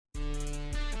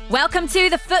Welcome to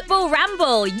the Football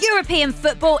Ramble. European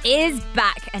football is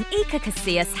back and Iker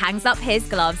Casillas hangs up his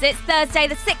gloves. It's Thursday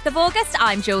the 6th of August.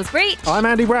 I'm Jules Breach. I'm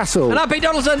Andy Brassel. And I'm Pete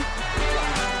Donaldson.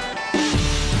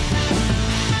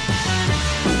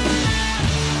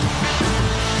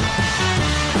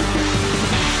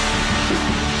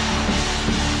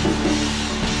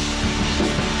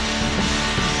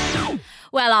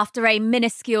 Well, after a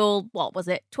minuscule,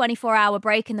 24-hour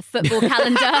break in the football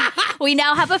calendar, we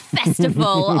now have a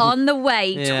festival on the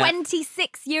way. Yeah.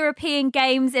 26 European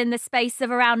games in the space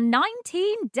of around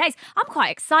 19 days. I'm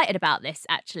quite excited about this,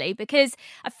 actually, because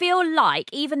I feel like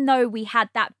even though we had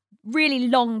that really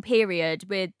long period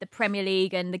with the Premier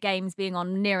League and the games being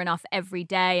on near enough every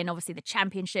day and obviously the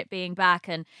Championship being back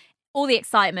and all the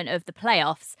excitement of the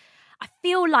playoffs, I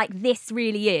feel like this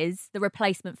really is the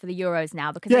replacement for the Euros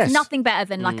now because there's nothing better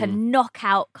than like a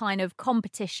knockout kind of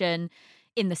competition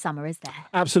in the summer, is there?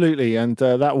 Absolutely. And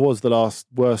that was the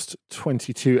worst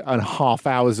 22 and a half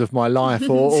hours of my life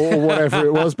or whatever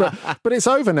it was. But it's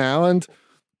over now. And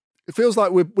it feels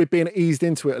like we're being eased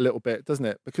into it a little bit, doesn't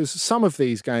it? Because some of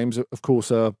these games, of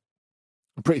course, are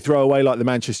pretty throwaway, like the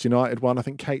Manchester United one. I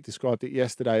think Kate described it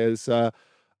yesterday as a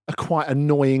quite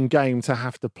annoying game to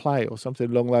have to play or something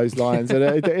along those lines. And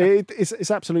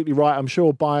it's absolutely right. I'm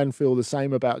sure Bayern feel the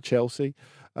same about Chelsea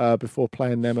before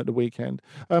playing them at the weekend.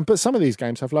 But some of these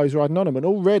games have loads riding on them. And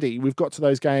already we've got to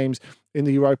those games in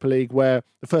the Europa League where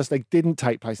the first leg didn't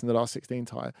take place in the last 16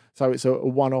 tie. So it's a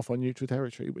one-off on neutral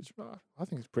territory, which I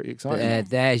think is pretty exciting.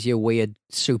 There's your weird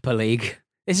Super League.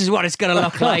 This is what it's going to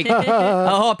look like.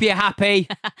 I hope you're happy.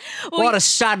 What a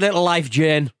sad little life,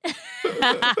 Jane.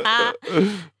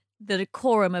 The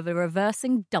decorum of a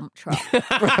reversing dump truck.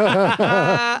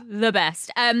 The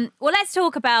best. Well, let's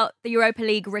talk about the Europa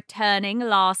League returning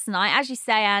last night. As you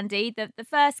say, Andy, the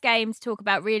first game to talk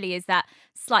about really is that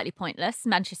slightly pointless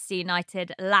Manchester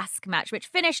United Lask match, which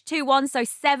finished 2-1, so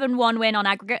 7-1 win on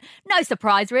aggregate. No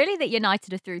surprise, really, that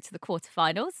United are through to the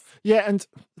quarterfinals. Yeah, and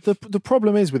the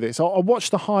problem is with this, I watched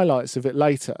the highlights of it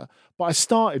later, but I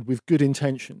started with good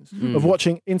intentions of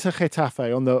watching Inter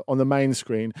Getafe on the main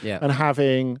screen and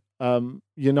having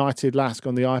United Lask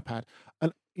on the iPad.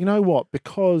 And you know what?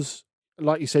 Because,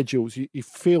 like you said, Jules, you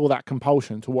feel that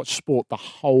compulsion to watch sport the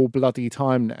whole bloody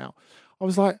time now. I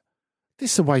was like,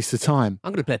 this is a waste of time.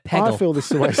 I'm going to play Peggle. I feel this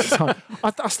is a waste of time.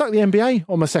 I stuck the NBA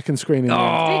on my second screen. Did you?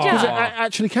 Because it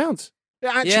actually counts.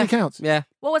 It actually counts. Yeah.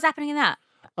 What was happening in that?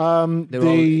 They're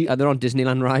on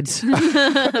Disneyland rides.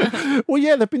 Well,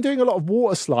 yeah, they've been doing a lot of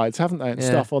water slides, haven't they, and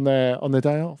stuff on their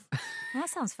day off. Well, that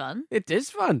sounds fun. It is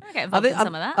fun. I'll get involved in some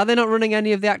of that. Are they not running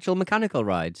any of the actual mechanical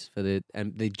rides for the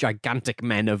gigantic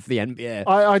men of the NBA?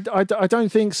 I don't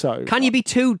think so. Can you be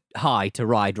too high to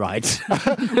ride rides?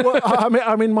 Well,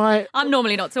 I'm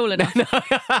normally not tall enough.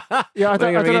 Yeah, I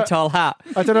don't a really know. tall hat.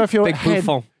 I don't know if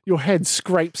Big your head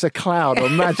scrapes a cloud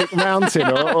on Magic Mountain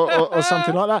or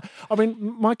something like that. I mean,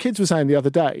 my kids were saying the other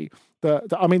day that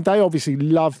they obviously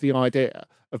love the idea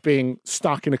of being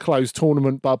stuck in a closed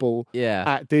tournament bubble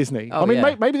at Disney.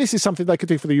 Maybe this is something they could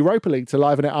do for the Europa League to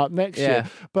liven it up next year.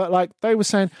 But like they were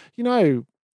saying,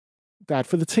 Dad,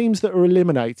 for the teams that are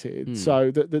eliminated,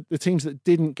 so the teams that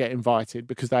didn't get invited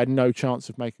because they had no chance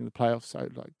of making the playoffs, so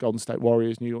like Golden State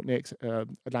Warriors, New York Knicks,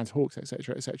 Atlanta Hawks,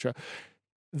 etc.,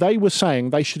 they were saying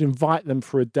they should invite them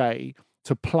for a day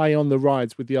to play on the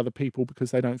rides with the other people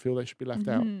because they don't feel they should be left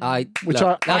out.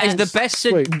 That is the best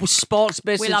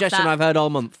sports-based suggestion I've heard all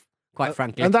month, quite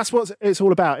frankly. And that's what it's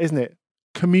all about, isn't it?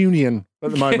 Communion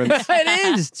at the moment.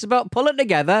 It is. It's about pulling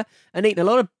together and eating a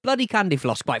lot of bloody candy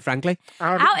floss, quite frankly.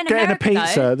 Out in getting America, a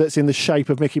pizza that's in the shape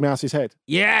of Mickey Mouse's head.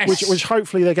 Yes. Which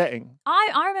hopefully they're getting.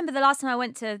 I remember the last time I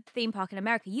went to a theme park in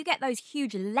America, you get those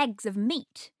huge legs of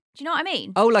meat. Do you know what I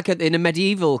mean? Oh, like in a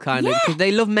medieval kind of... Because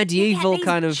they love medieval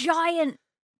kind of... giant...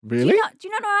 Really? Do you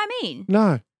not know what I mean?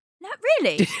 No. No,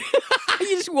 really?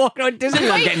 You just walk around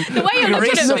Disneyland the way you're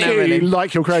looking at me,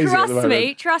 like you're crazy at the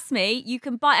moment. Trust me, you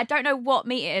can buy, I don't know what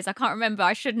meat it is, I can't remember,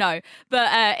 I should know,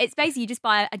 but it's basically you just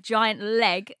buy a giant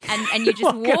leg and you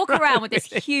just walk around with this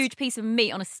huge piece of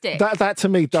meat on a stick. That to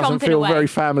me doesn't feel very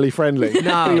family friendly.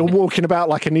 No. You're walking about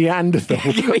like a Neanderthal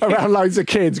around loads of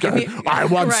kids going, I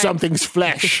want something's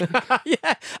flesh.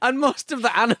 Yeah, and most of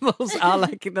the animals are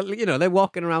like, they're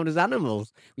walking around as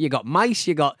animals. You got mice,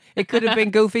 it could have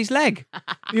been Goofy's leg.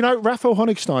 Raphael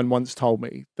Honigstein once told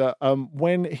me that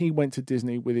when he went to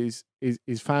Disney with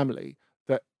his family,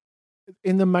 that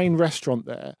in the main restaurant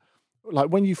there, like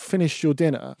when you finished your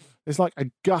dinner, there's like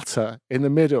a gutter in the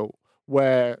middle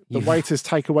where the waiters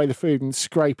take away the food and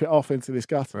scrape it off into this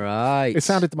gutter. Right. It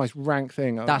sounded the most rank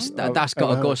thing. That's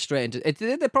got to go straight into it.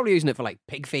 They're probably using it for like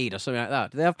pig feed or something like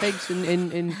that. Do they have pigs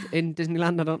in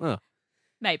Disneyland? I don't know.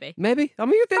 Maybe. I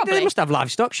mean, they must have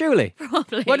livestock, surely.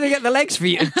 Probably. Where do they get the legs for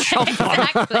you to chop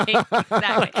Exactly.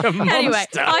 Like a Anyway,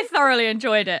 monster. I thoroughly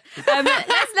enjoyed it.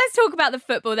 Let's talk about the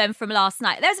football then from last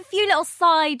night. There's a few little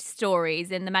side stories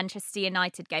in the Manchester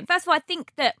United game. First of all, I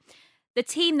think that the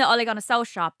team that Ole Gunnar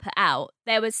Solskjaer put out,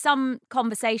 there was some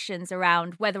conversations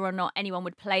around whether or not anyone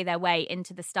would play their way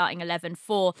into the starting 11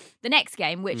 for the next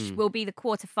game, which will be the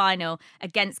quarter-final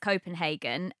against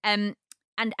Copenhagen. And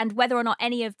whether or not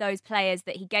any of those players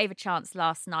that he gave a chance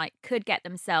last night could get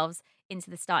themselves into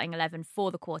the starting 11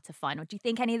 for the quarter-final. Do you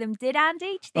think any of them did,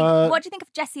 Andy? What do you think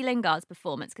of Jesse Lingard's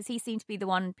performance? Because he seemed to be the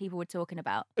one people were talking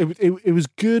about. It was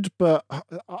good, but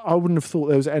I wouldn't have thought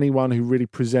there was anyone who really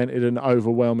presented an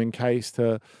overwhelming case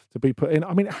to be put in.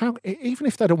 I mean, even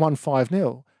if they'd have won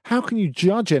 5-0, how can you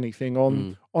judge anything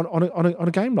on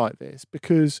a game like this?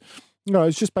 Because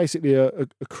it's just basically a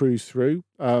cruise through.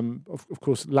 Of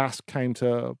course, Lask came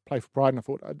to play for Pride, and I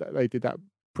thought they did that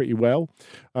pretty well.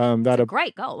 They had a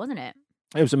great goal, wasn't it?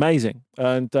 It was amazing.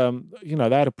 And, they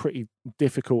had a pretty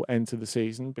difficult end to the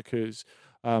season because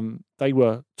they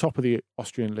were top of the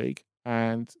Austrian league.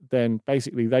 And then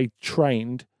basically they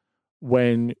trained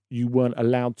when you weren't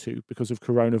allowed to because of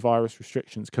coronavirus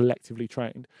restrictions, collectively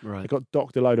trained. Right. They got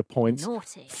docked a load of points,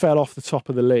 Naughty. fell off the top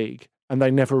of the league, and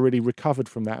they never really recovered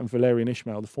from that. And Valerian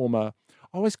Ismail, the former,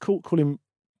 I always call him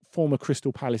former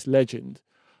Crystal Palace legend.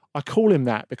 I call him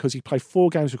that because he played 4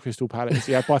 games with Crystal Palace.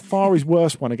 He had by far his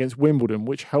worst one against Wimbledon,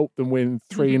 which helped them win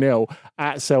 3-0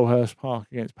 at Selhurst Park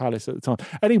against Palace at the time.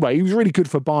 Anyway, he was really good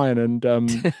for Bayern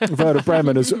and Werder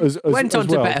Bremen as went on as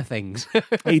well. to better things.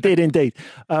 He did indeed.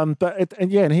 But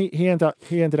he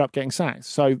ended up getting sacked.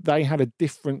 So they had a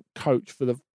different coach for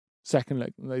the second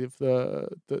leg than they did for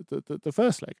the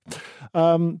first leg.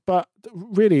 But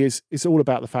really, it's all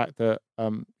about the fact that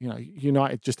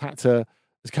United just had to,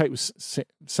 as Kate was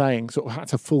saying, sort of had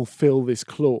to fulfil this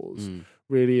clause,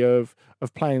 really, of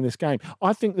playing this game.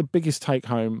 I think the biggest take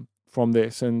home from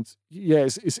this, and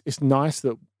it's nice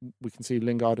that we can see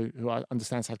Lingard, who I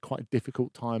understand has had quite a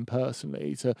difficult time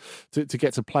personally, to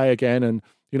get to play again, and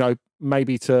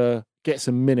maybe to get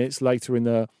some minutes later in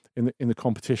the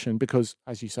competition, because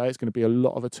as you say, it's going to be a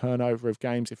lot of a turnover of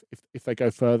games if they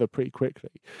go further pretty quickly.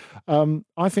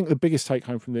 I think the biggest take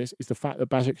home from this is the fact that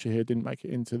Başakşehir didn't make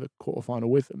it into the quarterfinal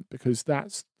with them, because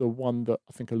that's the one that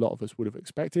I think a lot of us would have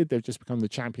expected. They've just become the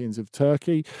champions of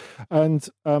Turkey, and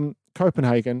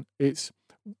Copenhagen,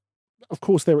 of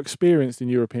course they're experienced in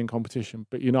European competition,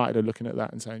 but United are looking at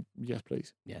that and saying, yes,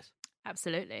 please. Yes.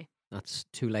 Absolutely. That's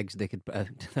 2 legs they could.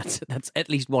 That's at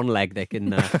least 1 leg they can.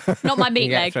 Not my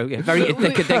meat leg. Through. Yeah,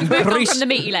 they can grease from the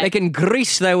meaty leg. They can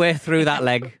grease their way through that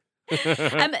leg.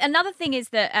 Another thing is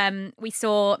that we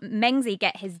saw Mengsy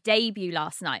get his debut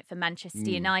last night for Manchester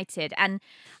United, and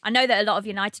I know that a lot of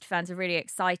United fans are really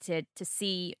excited to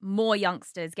see more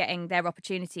youngsters getting their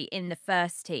opportunity in the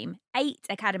first team. 8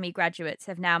 academy graduates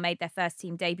have now made their first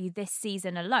team debut this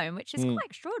season alone, which is quite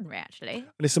extraordinary, actually.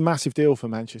 And it's a massive deal for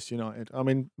Manchester United. I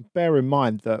mean, bear in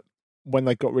mind that when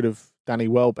they got rid of Danny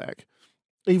Welbeck,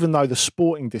 even though the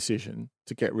sporting decision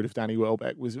to get rid of Danny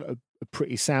Welbeck was a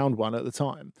pretty sound one at the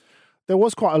time, there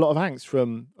was quite a lot of angst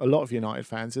from a lot of United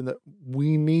fans in that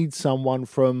we need someone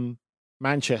from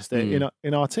Manchester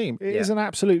in our team. It is an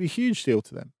absolutely huge deal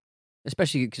to them.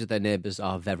 Especially because their neighbours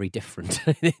are very different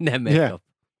in their makeup.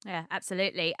 Yeah,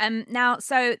 absolutely. Now,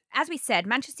 so as we said,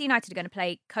 Manchester United are going to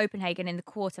play Copenhagen in the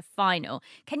quarter-final.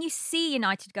 Can you see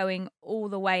United going all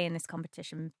the way in this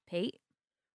competition, Pete?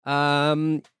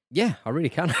 Yeah, I really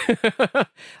can.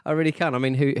 I really can. I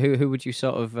mean, who would you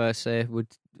sort of say would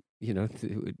would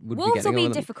Wolves be will be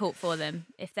on difficult for them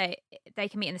if they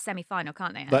can meet in the semi-final,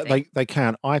 can't they? They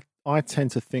can. I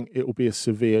tend to think it will be a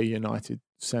Sevilla United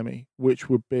semi, which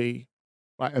would be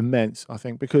like immense. I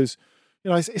think because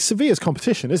it's Sevilla's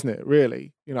competition, isn't it?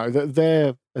 Really,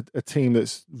 they're a team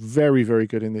that's very, very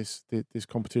good in this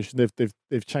competition.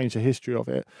 They've changed the history of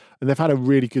it, and they've had a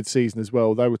really good season as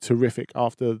well. They were terrific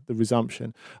after the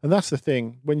resumption, and that's the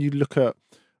thing. When you look at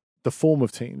the form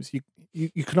of teams,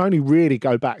 you can only really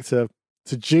go back to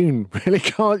June, really,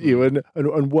 can't you?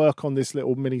 And work on this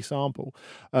little mini sample.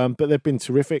 But they've been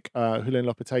terrific. Julian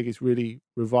Lopetegui's really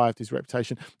revived his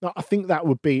reputation. Now, I think that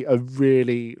would be a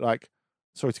really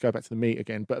sorry to go back to the meat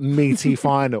again, but a meaty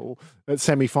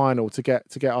semi-final to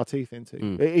get our teeth into.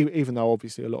 Even though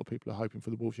obviously a lot of people are hoping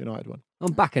for the Wolves United one.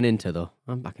 I'm backing into though.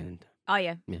 I'm backing into. Are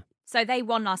you? Yeah. So they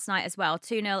won last night as well,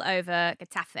 2-0 over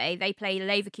Getafe. They play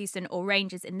Leverkusen or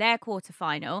Rangers in their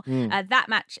quarterfinal. That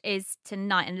match is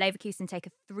tonight, and Leverkusen take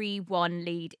a 3-1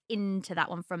 lead into that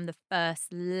one from the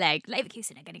first leg.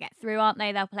 Leverkusen are going to get through, aren't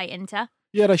they? They'll play Inter.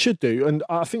 Yeah, they should do. And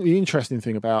I think the interesting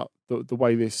thing about the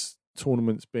way this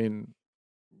tournament's been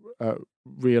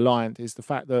realigned is the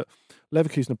fact that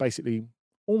Leverkusen are basically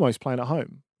almost playing at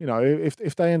home. You know,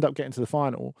 if they end up getting to the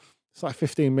final, it's like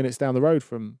 15 minutes down the road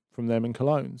from them in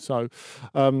Cologne. So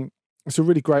it's a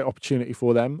really great opportunity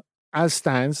for them. As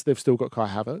stands, they've still got Kai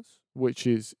Havertz, which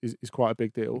is quite a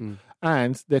big deal.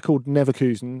 And they're called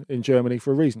Neverkusen in Germany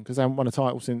for a reason, because they haven't won a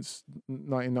title since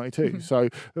 1992. So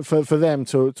for them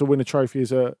to win a trophy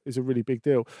is a really big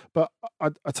deal. But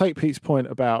I take Pete's point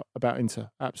about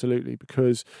Inter, absolutely,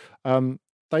 because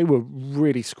they were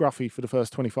really scruffy for the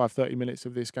first 25, 30 minutes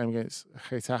of this game against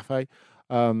Getafe,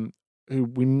 who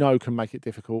we know can make it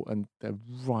difficult, and they're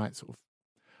right sort of.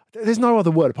 There's no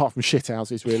other word apart from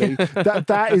shithouses, really.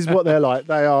 that is what they're like.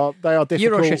 They are difficult.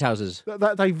 Euro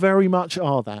shithouses. They very much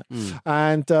are that.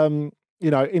 And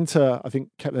Inter, I think,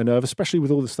 kept their nerve, especially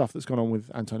with all the stuff that's gone on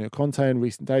with Antonio Conte in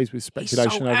recent days, with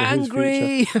speculation over his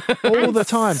future all the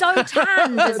time. So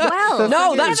tanned as well.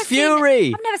 No, that's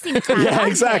fury. I've never seen a tan. Yeah,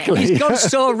 exactly. He's gone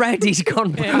so red, he's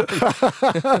gone brown.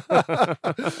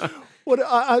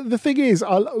 The thing is,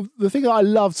 the thing that I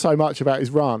loved so much about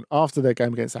his rant after their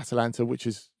game against Atalanta, which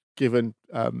is given.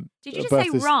 Did you just say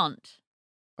rant?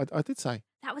 I did say.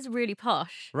 That was really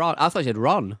posh. Ron. I thought you said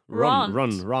run. Run.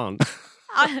 That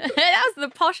was the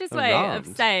poshest way of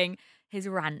saying his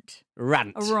rant.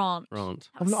 Rant. A rant. Rant.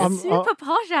 I'm super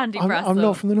posh, Andy Brassel. I'm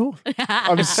not from the north.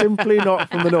 I'm simply not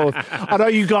from the north. I know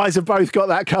you guys have both got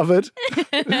that covered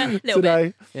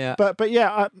today. Bit. Yeah. But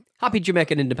yeah. Happy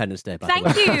Jamaican Independence Day, by the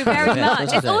way. Thank you very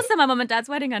much. It's it. also my mum and dad's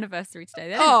wedding anniversary today.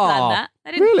 They didn't plan that.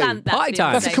 They didn't really? plan that. Party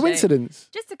time. That's a coincidence.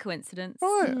 Just a coincidence.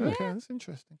 Right. Okay. That's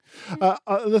interesting.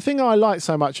 The thing I like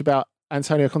so much about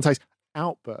Antonio Conte's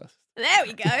outburst. There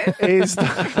we go.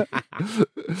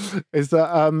 is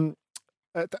that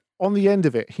on the end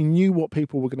of it, he knew what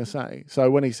people were going to say.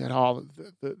 So when he said,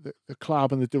 the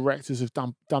club and the directors have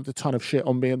dumped a ton of shit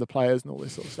on me and the players and all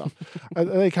this sort of stuff,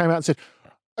 and they came out and said,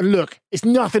 look, it's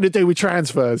nothing to do with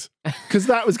transfers, because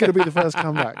that was going to be the first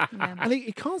comeback. Yeah. And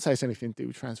he can't say it's anything to do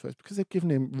with transfers because they've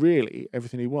given him really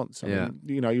everything he wants. I mean,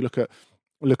 you look at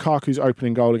Lukaku's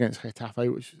opening goal against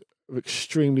Getafe, which of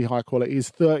extremely high quality. His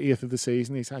 30th of the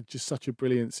season. He's had just such a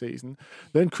brilliant season.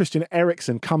 Then Christian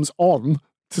Eriksen comes on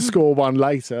to score one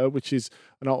later, which is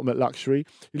an ultimate luxury.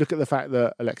 You look at the fact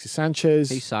that Alexis Sanchez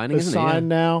he's signing, is signed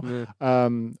now,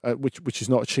 yeah. Which is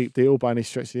not a cheap deal by any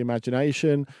stretch of the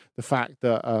imagination. The fact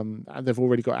that they've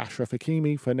already got Achraf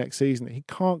Hakimi for next season. He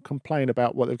can't complain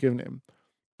about what they've given him,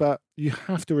 but you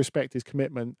have to respect his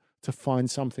commitment to find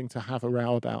something to have a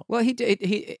row about. Well, he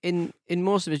in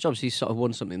most of his jobs, he's sort of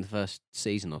won something in the first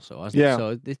season or so, hasn't he?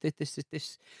 So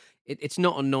this it's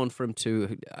not unknown for him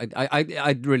to.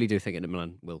 I really do think Inter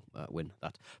Milan will win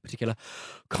that particular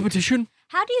competition.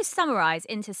 How do you summarise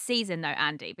Inter's season, though,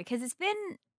 Andy? Because it's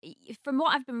been, from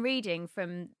what I've been reading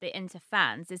from the Inter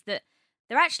fans, is that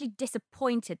they're actually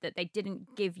disappointed that they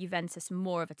didn't give Juventus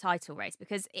more of a title race,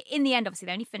 because in the end, obviously,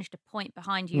 they only finished a point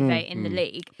behind Juve in the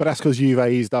league. But that's because Juve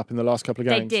eased up in the last couple of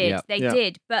games. They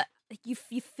did. But you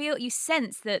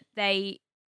sense that they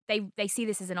see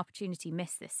this as an opportunity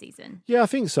missed this season. Yeah, I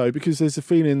think so, because there's a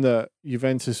feeling that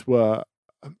Juventus were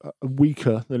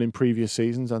weaker than in previous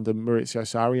seasons under Maurizio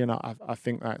Sarri, and I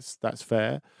think that's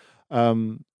fair.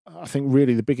 I think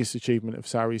really the biggest achievement of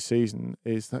Sarri's season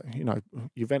is that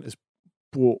Juventus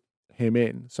brought him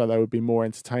in so they would be more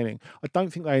entertaining. I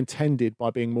don't think they intended by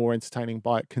being more entertaining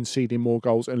by conceding more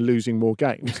goals and losing more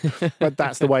games, but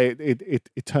that's the way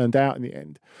it turned out in the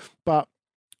end. But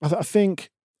I think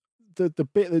the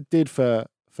bit that did for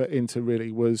Inter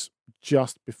really was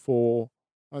just before,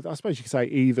 I suppose you could say,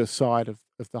 either side of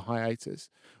the hiatus.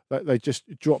 They just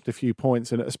dropped a few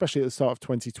points, and especially at the start of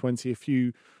 2020, a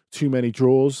few too many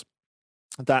draws.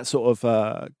 That sort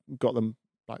of got them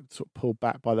sort of pulled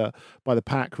back by the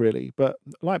pack, really. But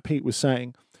like Pete was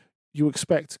saying, you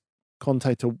expect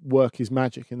Conte to work his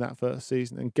magic in that first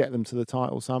season and get them to the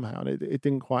title somehow, and it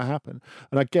didn't quite happen.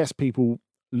 And I guess people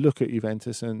look at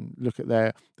Juventus and look at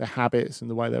their habits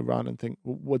and the way they run and think,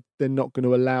 well, they're not going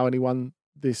to allow anyone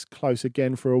this close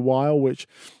again for a while, which,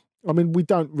 I mean, we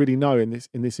don't really know in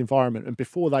this environment. And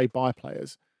before they buy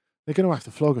players, they're going to have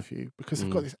to flog a few, because they've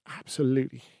got this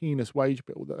absolutely heinous wage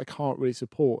bill that they can't really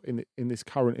support in this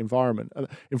current environment.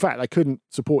 In fact, they couldn't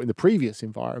support in the previous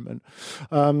environment.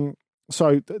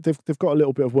 So they've got a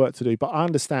little bit of work to do. But I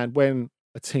understand when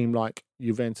a team like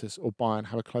Juventus or Bayern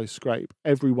have a close scrape,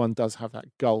 everyone does have that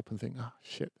gulp and think, oh,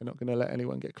 shit, they're not going to let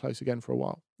anyone get close again for a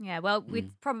while. Yeah, well,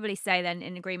 we'd probably say then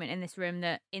in agreement in this room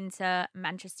that Inter,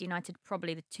 Manchester United,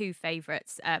 probably the two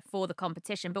favourites for the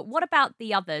competition. But what about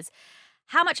the others?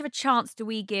 How much of a chance do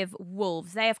we give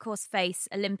Wolves? They, of course, face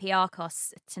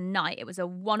Olympiacos tonight. It was a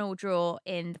 1-1 draw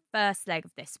in the first leg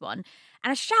of this one.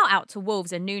 And a shout out to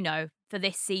Wolves and Nuno for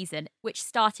this season, which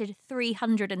started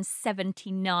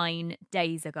 379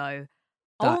 days ago.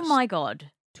 Oh my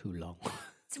God. Too long.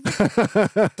 It's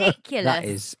ridiculous. That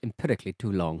is empirically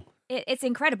too long. It's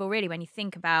incredible, really, when you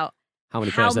think about how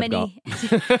many players they've got.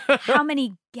 how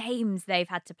many games they've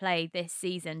had to play this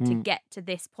season to get to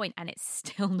this point, and it's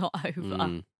still not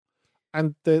over.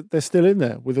 And they're still in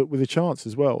there with a chance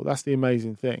as well. That's the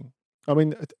amazing thing. I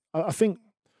mean, I think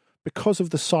because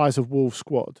of the size of Wolves'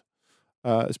 squad,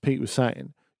 as Pete was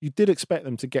saying, you did expect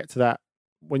them to get to that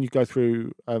when you go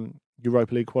through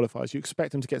Europa League qualifiers. You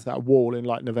expect them to get to that wall in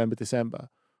like November, December.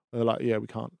 They're like, yeah, we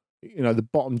can't. The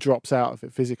bottom drops out of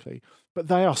it physically. But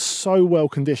they are so well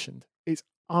conditioned. It's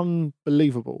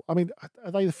unbelievable. I mean,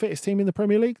 are they the fittest team in the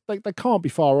Premier League? They can't be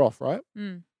far off, right?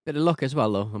 Bit of luck as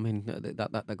well, though. I mean,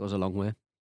 that goes a long way.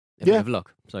 A bit of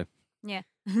luck. So yeah,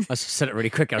 I said it really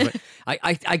quick.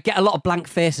 I get a lot of blank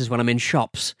faces when I'm in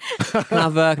shops. Can I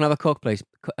have a Coke, please?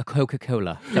 A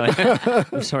Coca-Cola.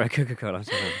 I'm sorry, a Coca-Cola.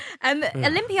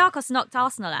 Olympiacos knocked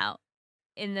Arsenal out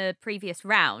in the previous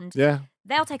round. Yeah.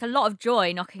 They'll take a lot of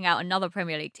joy knocking out another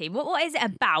Premier League team. What is it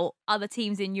about other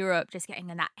teams in Europe just getting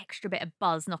that extra bit of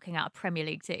buzz knocking out a Premier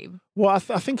League team? Well, I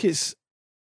think it's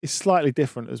slightly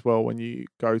different as well when you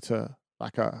go to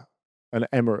like an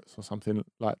Emirates or something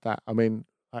like that. I mean,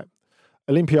 like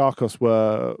Olympiacos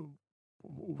were,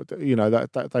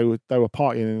 that they were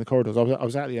partying in the corridors. I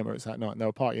was at the Emirates that night, and they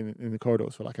were partying in the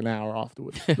corridors for like an hour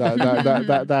afterwards. They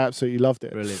absolutely loved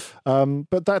it. Brilliant.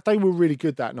 But they were really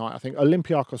good that night. I think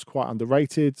Olympiacos quite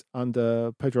underrated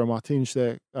under Pedro Martins,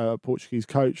 their Portuguese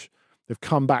coach. They've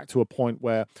come back to a point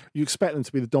where you expect them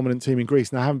to be the dominant team in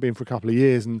Greece, and they haven't been for a couple of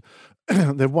years. And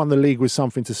they've won the league with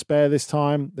something to spare this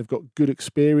time. They've got good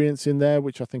experience in there,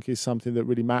 which I think is something that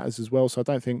really matters as well. So I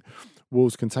don't think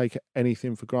Wolves can take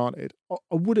anything for granted.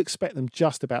 I would expect them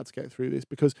just about to get through this,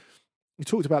 because you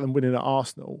talked about them winning at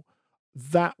Arsenal.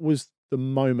 That was the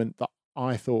moment that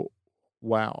I thought,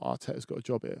 wow, Arteta's got a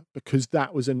job here, because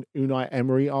that was an Unai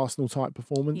Emery Arsenal type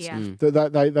performance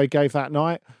that they gave that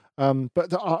night.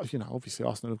 But obviously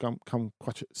Arsenal have come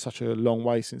such a long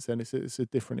way since then. It's a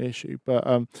different issue. But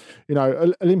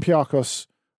Olympiacos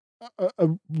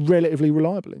are relatively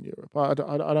reliable in Europe. I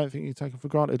don't think you take them for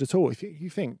granted at all. If you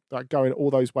think like going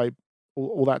all those way,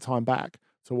 all that time back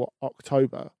to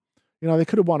October, they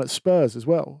could have won at Spurs as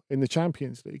well in the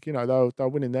Champions League. They were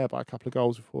winning there by a couple of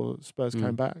goals before Spurs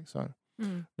came back. So.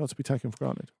 Not to be taken for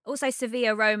granted. Also,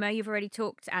 Sevilla-Roma, you've already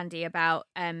talked, Andy, about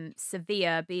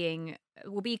Sevilla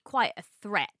will be quite a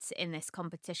threat in this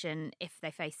competition if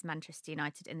they face Manchester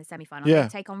United in the semi-final. They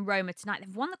take on Roma tonight.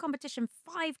 They've won the competition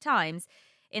 5 times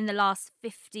in the last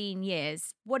 15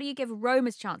 years. What do you give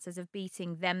Roma's chances of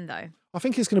beating them, though? I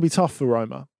think it's going to be tough for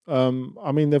Roma.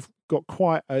 I mean, they've got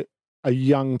quite a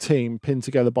young team pinned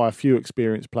together by a few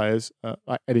experienced players,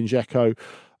 like Edin Dzeko.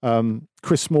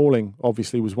 Chris Smalling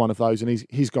obviously was one of those, and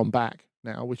he's gone back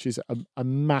now, which is a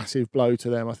massive blow to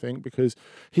them, I think, because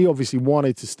he obviously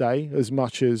wanted to stay as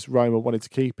much as Roma wanted to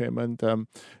keep him. And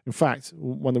in fact,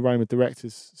 one of the Roma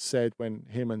directors said when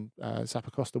him and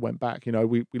Zappacosta went back,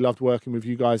 we loved working with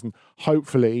you guys, and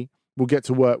hopefully we'll get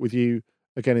to work with you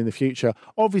again in the future.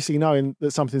 Obviously knowing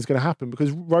that something's going to happen,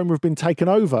 because Roma have been taken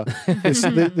over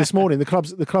this morning.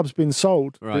 The club's been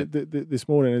sold this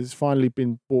morning. It's finally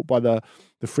been bought by the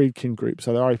Friedkin Group,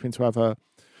 so they're hoping to have a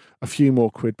few more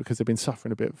quid, because they've been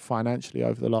suffering a bit financially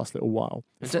over the last little while.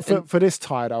 For this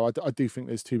tie, though, I do think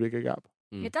there's too big a gap.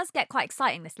 It does get quite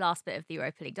exciting, this last bit of the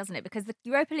Europa League, doesn't it? Because the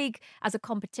Europa League as a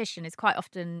competition is quite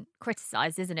often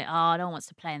criticised, isn't it? Oh, no one wants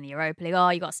to play in the Europa League. Oh,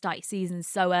 you got to start your season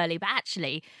so early. But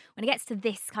actually, when it gets to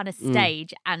this kind of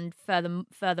stage and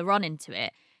further on into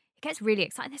it, it gets really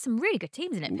exciting. There's some really good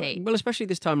teams in it, Pete. Well, especially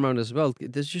this time around as well.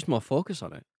 There's just more focus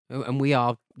on it. And we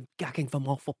are gagging for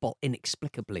more football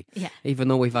inexplicably. Yeah. Even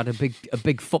though we've had a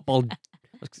big football...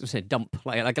 I was going to say dump,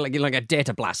 like a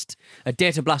data blast. A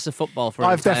data blast of football for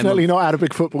I've definitely not had a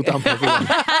big football dump, everyone.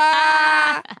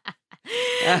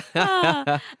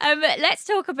 Let's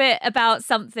talk a bit about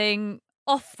something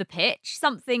off the pitch,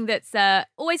 something that's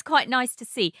always quite nice to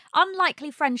see.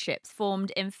 Unlikely friendships formed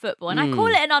in football. And I call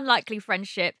it an unlikely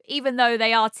friendship, even though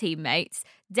they are teammates.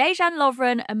 Dejan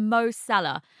Lovren and Mo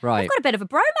Salah. Right. They've got a bit of a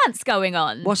bromance going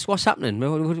on. What's happening?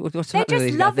 What's They happening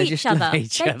just with love these each guys? other. They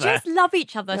just love each They other. just love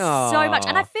each other so much.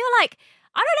 And I feel like,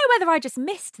 I don't know whether I just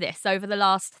missed this over the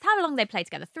last, how long they played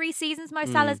together? 3 seasons. Mo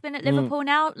Salah's been at Liverpool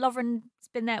now. Lovren's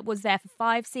was there for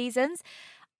 5 seasons.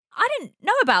 I didn't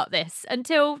know about this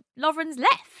until Lovren's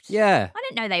left. Yeah. I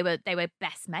didn't know they were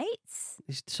best mates.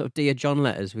 These sort of Dear John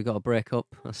letters. We got to break up.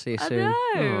 I'll see you soon. I know.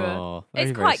 Oh, very,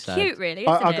 It's very quite sad. cute, really,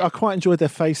 isn't it? I quite enjoyed their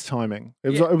FaceTiming.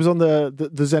 It was on the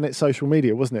Zenit social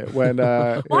media, wasn't it? When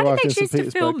Why did arrived they in St. choose to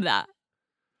Petersburg. film that?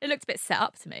 It looked a bit set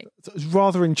up to me. It was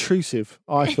rather intrusive,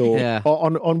 I thought, Yeah.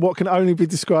 on what can only be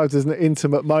described as an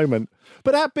intimate moment.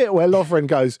 But that bit where Lovren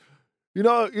goes, you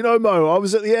know, Mo, I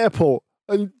was at the airport,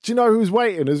 and do you know who was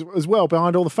waiting as well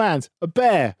behind all the fans? A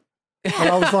bear. And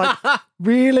I was like,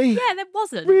 really? Yeah, there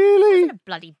wasn't. Really? A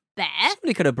bloody bear.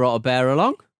 Somebody could have brought a bear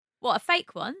along. What, a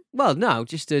fake one? Well, no,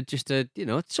 just a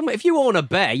if you own a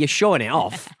bear, you're showing it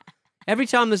off. Every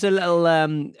time there's a little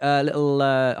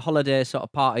holiday sort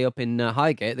of party up in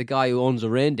Highgate, the guy who owns a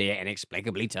reindeer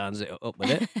inexplicably turns it up with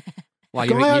it. Why,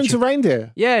 Guy owns a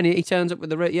reindeer. Yeah, and he turns up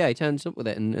with he turns up with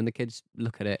it, and the kids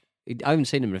look at it. I haven't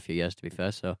seen him in a few years, to be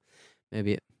fair, so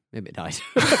maybe it died.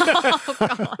 Oh,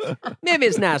 God. Maybe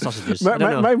it's now sausages. I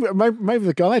don't know. Maybe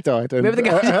the guy died. And, Maybe the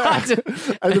guy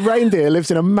died. and the reindeer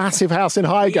lives in a massive house in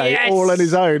Highgate, Yes! all on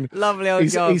his own. Lovely old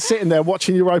dog. He's sitting there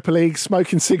watching Europa League,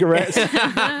 smoking cigarettes,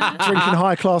 drinking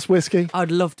high-class whiskey.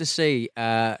 I'd love to see,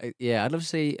 I'd love to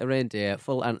see a reindeer,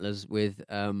 full antlers with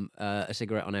a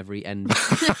cigarette on every end.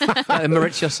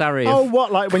 Maurizio Sarri. Oh,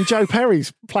 what, like when Joe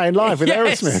Perry's playing live with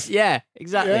Yes, Aerosmith? yeah,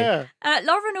 exactly. Yeah.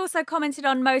 Lovren also commented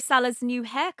on Mo Salah's new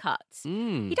haircut.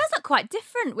 Mm. He does look quite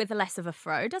different with less of a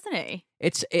fro, doesn't he?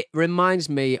 It reminds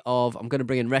me of, I'm going to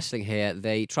bring in wrestling here.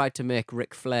 They tried to make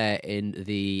Ric Flair in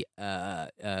the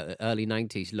early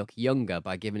 90s look younger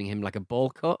by giving him like a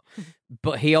bowl cut,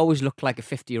 but he always looked like a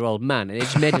 50-year-old man, and it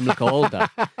just made him look older.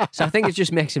 So I think it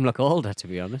just makes him look older, to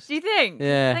be honest. Do you think?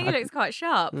 Yeah. I think he looks quite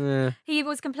sharp. Yeah. He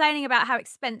was complaining about how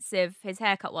expensive his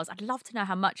haircut was. I'd love to know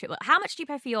how much it was. How much do you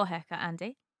pay for your haircut,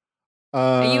 Andy?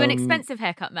 Are you an expensive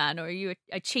haircut man, or are you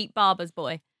a cheap barber's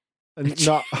boy?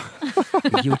 No,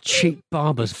 You cheap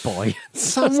barber's boy.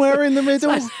 somewhere in the middle.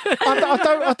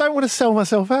 I don't want to sell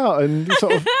myself out and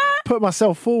sort of put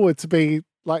myself forward to be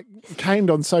like caned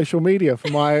on social media for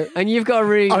my And you've got a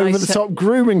really nice over-the-top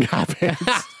grooming habits.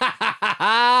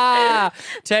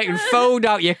 taking food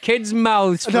out your kids'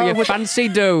 mouths for No, your but- fancy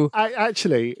do.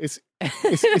 Actually, it's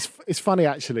funny.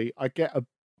 Actually, I get a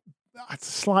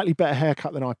slightly better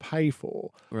haircut than I pay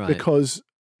for Right. because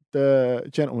the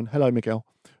gentleman, hello Miguel,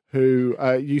 who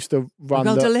used to run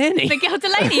Miguel Delaney. Miguel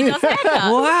Delaney does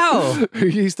haircuts. Wow. who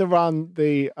used to run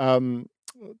the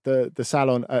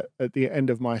salon at the end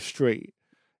of my street.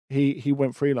 He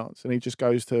went freelance and he just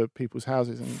goes to people's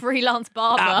houses and Freelance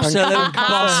barber. Absolute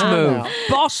boss move.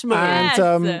 Boss move.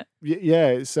 and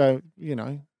Yes. so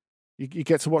you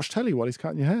get to watch telly while he's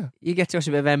cutting your hair. You get to watch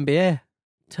a bit of NBA.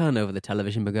 Turn over the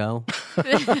television, Miguel.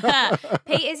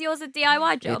 Pete, is yours a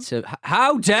DIY job?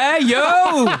 How dare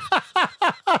you?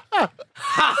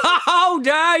 How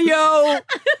dare you?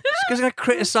 Just because I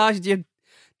criticised your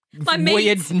My meat.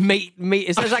 weird meat.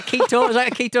 Is that keto? Is that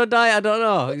a keto diet? I don't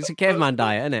know. It's a caveman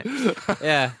diet, isn't it?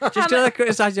 Yeah. Just because I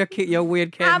criticised your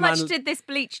weird caveman. How much did this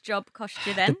bleach job cost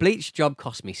you The then? bleach job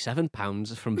cost me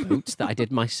 £7 from boots that I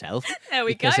did myself. There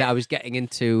we go. Because I was getting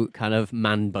into kind of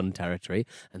man bun territory.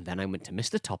 And then I went to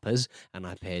Mr. Toppers and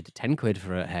I paid £10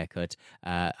 for a haircut.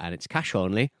 And it's cash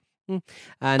only.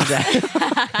 And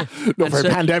Not very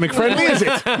pandemic friendly, is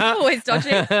it? Always dodgy.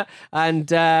 and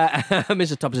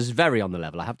Mr. Toppers is very on the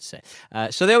level, I have to say.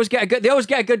 So they always get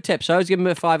a good tip. So I always give them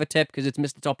a £5 tip because it's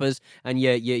Mr. Toppers, and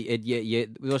you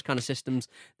with those kind of systems,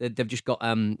 they've just got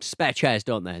spare chairs,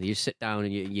 don't they? You sit down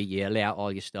and you lay out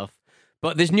all your stuff.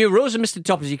 But there's new rules of Mr.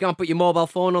 Toppers. You can't put your mobile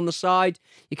phone on the side.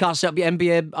 You can't set up your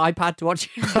NBA iPad to watch.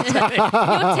 Your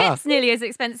tip's nearly as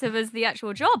expensive as the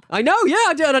actual job. I know, yeah,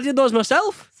 I did those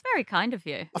myself. It's very kind of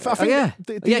you. I think Yeah.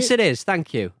 the- Yes, it is.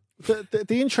 Thank you. The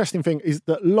interesting thing is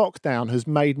that lockdown has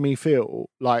made me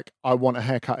feel like I want a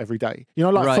haircut every day. You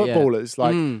know, like Right, yeah. footballers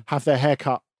have their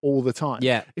haircut all the time.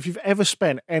 Yeah. If you've ever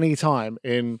spent any time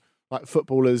in like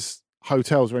footballers'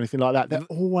 hotels or anything like that, they're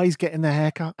always getting their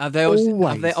haircut. Have they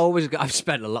always got, I've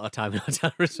spent a lot of time in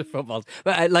hotels of footballs,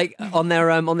 but like on their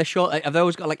shoulder, have they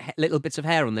always got like little bits of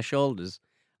hair on their shoulders?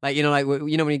 Like, when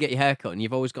you get your hair cut and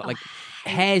you've always got,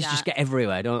 hairs just get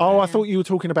everywhere, don't they? Oh, I thought you were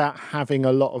talking about having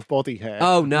a lot of body hair.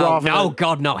 Oh, no.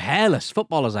 God, no. Hairless.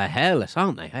 Footballers are hairless,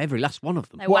 aren't they? Every last one of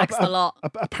them. They wax a lot.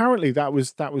 Apparently, that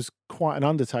was quite an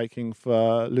undertaking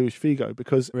for Luis Figo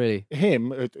because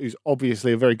him, who's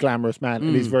obviously a very glamorous man,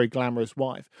 and his very glamorous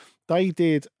wife, they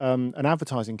did an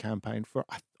advertising campaign for,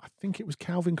 I think it was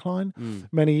Calvin Klein,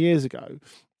 many years ago.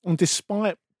 And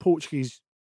despite Portuguese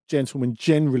gentlemen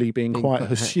generally being quite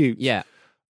hirsute,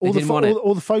 all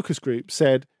the focus groups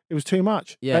said it was too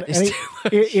much. Yeah,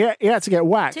 he had to get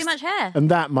waxed. Too much hair, and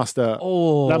that must have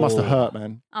hurt,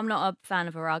 man. I'm not a fan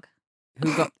of a rug.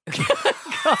 Who got?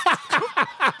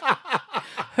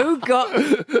 Who got?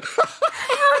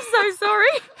 I'm so sorry.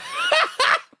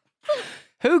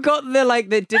 Who got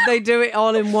did they do it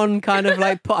all in one kind of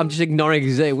I'm just ignoring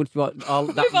all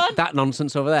that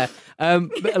nonsense over there.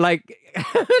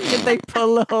 Did they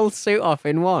pull the whole suit off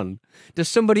in one? Does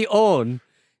somebody own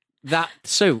that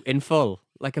suit in full?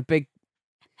 Like a big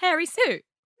hairy suit?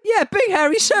 Yeah, big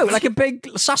hairy suit, like a big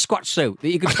Sasquatch suit that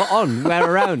you could put on, wear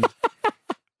around.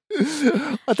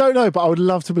 I don't know, but I would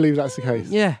love to believe that's the case.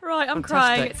 Yeah. Right, I'm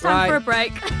crying. It's time for a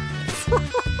break.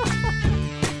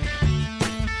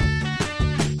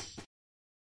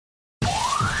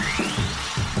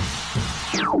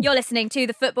 You're listening to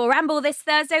the Football Ramble this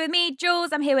Thursday with me,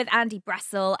 Jules. I'm here with Andy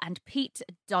Brassel and Pete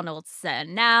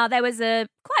Donaldson. Now, there was a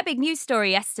quite big news story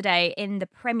yesterday in the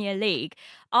Premier League.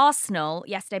 Arsenal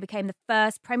yesterday became the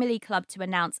first Premier League club to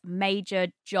announce major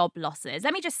job losses.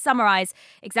 Let me just summarise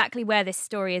exactly where this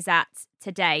story is at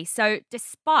today. So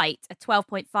despite a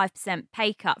 12.5%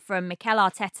 pay cut from Mikel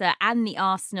Arteta and the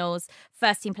Arsenal's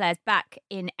first-team players back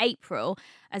in April,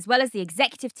 as well as the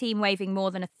executive team waiving more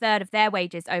than a third of their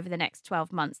wages over the next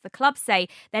 12 months, the club say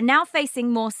they're now facing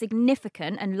more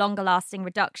significant and longer-lasting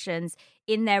reductions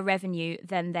in their revenue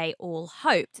than they all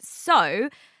hoped. So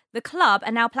the club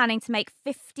are now planning to make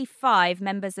 55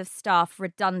 members of staff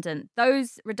redundant.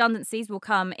 Those redundancies will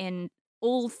come in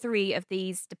all three of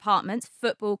these departments: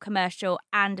 football, commercial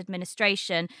and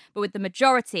administration, but with the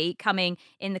majority coming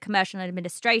in the commercial and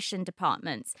administration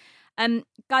departments.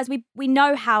 Guys, we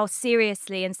know how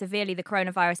seriously and severely the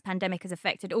coronavirus pandemic has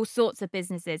affected all sorts of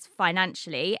businesses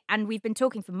financially, and we've been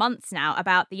talking for months now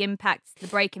about the impacts the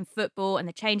break in football and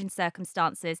the change in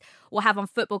circumstances will have on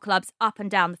football clubs up and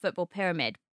down the football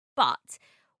pyramid. But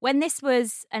when this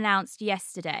was announced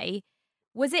yesterday,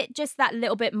 was it just that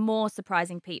little bit more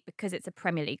surprising, Pete, because it's a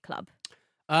Premier League club?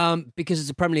 Because it's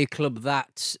a Premier League club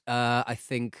that I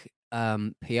think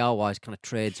PR-wise kind of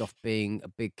trades off being a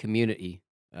big community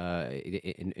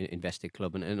invested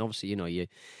club, and obviously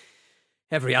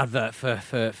every advert for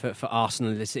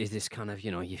Arsenal is this kind of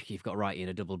you've got Wrighty in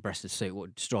a double-breasted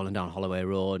suit strolling down Holloway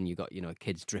Road, and you've got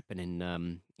kids dripping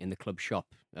in the club shop,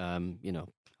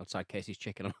 outside Casey's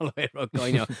Chicken on Holloway Road,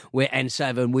 going, we're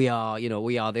N7, we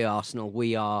are the Arsenal,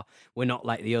 we're not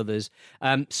like the others.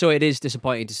 So it is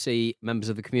disappointing to see members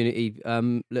of the community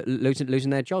losing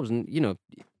their jobs, and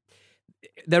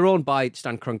they're owned by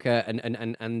Stan Kroenke,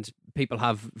 and people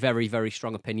have very, very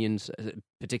strong opinions,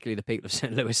 particularly the people of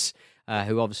St. Louis,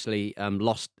 who obviously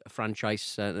lost a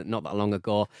franchise not that long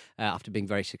ago after being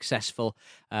very successful.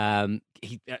 Stan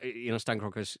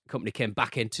Kroenke's company came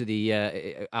back into the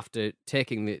after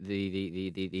taking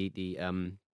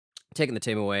taking the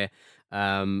team away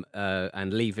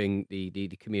and leaving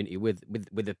the community with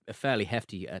a fairly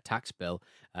hefty tax bill.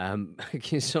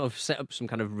 Sort of set up some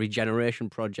kind of regeneration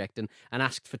project and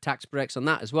asked for tax breaks on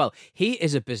that as well. He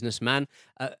is a businessman.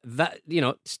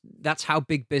 That's how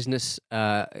big business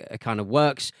kind of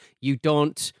works. You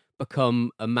don't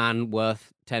become a man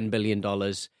worth $10 billion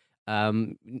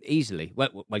easily.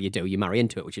 Well, you do. You marry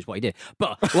into it, which is what he did.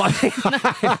 But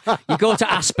you go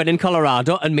to Aspen in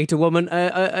Colorado and meet a woman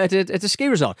at a ski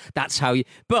resort. That's how you.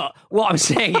 But what I'm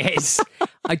saying is,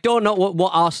 I don't know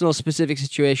what Arsenal's specific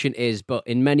situation is, but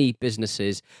in many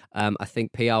businesses, I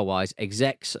think PR-wise,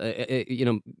 execs,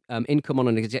 income on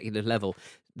an executive level,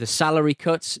 the salary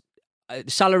cuts.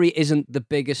 Salary isn't the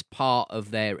biggest part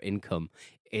of their income.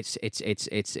 It's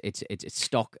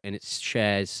stock and it's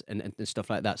shares and stuff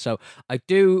like that. So I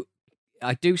do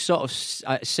sort of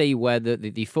see where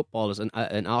the footballers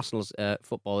and Arsenal's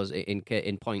footballers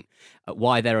in point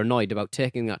why they're annoyed about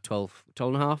taking that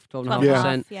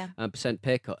 12.5% percent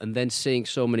pay cut, and then seeing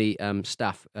so many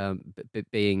staff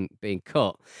being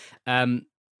cut.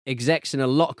 Execs in a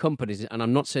lot of companies, and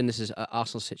I'm not saying this is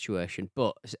Arsenal's situation,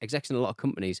 but execs in a lot of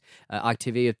companies,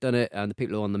 ITV have done it, and the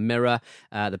people who are on the Mirror,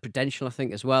 the Prudential, I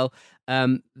think, as well.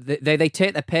 They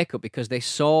take their pay cut because they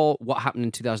saw what happened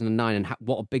in 2009 and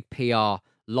what a big PR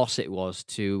loss it was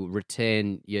to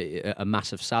retain a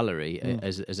massive salary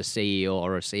as a CEO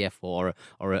or a CFO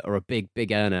or a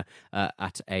big earner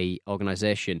at a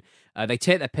organisation. They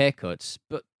take their pay cuts,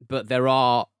 but there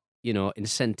are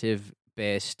incentive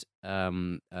based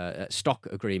stock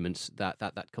agreements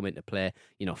that come into play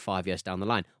 5 years down the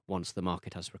line once the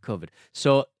market has recovered.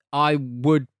 So I'd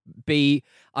be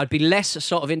less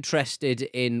sort of interested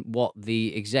in what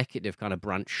the executive kind of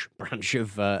branch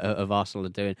of Arsenal are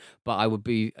doing, but I would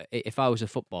be, if I was a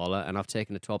footballer and I've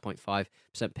taken a 12.5%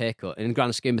 pay cut, in the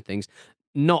grand scheme of things,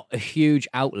 not a huge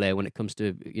outlay when it comes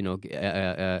to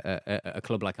a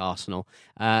club like Arsenal,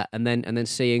 and then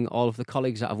seeing all of the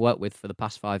colleagues that I've worked with for the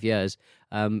past 5 years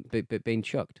being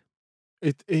chucked.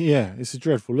 It's a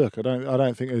dreadful look. I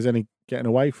don't think there's any getting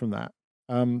away from that.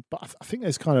 But I think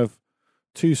there's kind of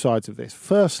two sides of this.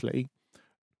 Firstly,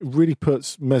 it really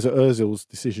puts Mesut Ozil's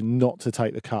decision not to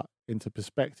take the cut into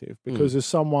perspective, because as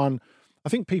someone, I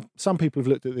think some people have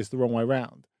looked at this the wrong way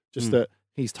around, just that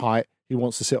he's tight, he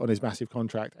wants to sit on his massive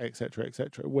contract, etc.,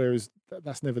 etc. Whereas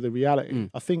that's never the reality.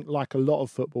 I think, like a lot of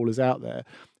footballers out there,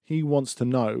 he wants to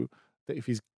know that if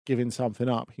he's giving something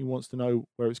up, he wants to know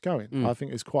where it's going. I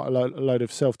think there's quite a load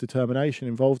of self-determination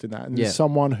involved in that. And as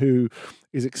someone who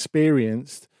is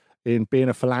experienced in being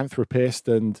a philanthropist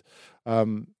and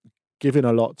giving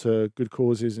a lot to good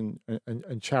causes and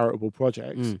charitable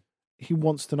projects, he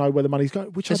wants to know where the money's going,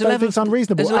 which I don't think is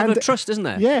unreasonable. There's a level of trust, isn't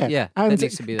there? Yeah. And that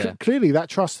needs to be there. Clearly that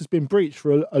trust has been breached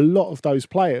for a lot of those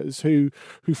players who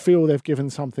feel they've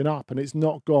given something up and it's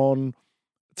not gone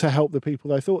to help the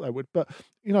people they thought they would. But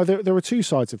there are two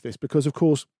sides of this, because of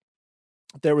course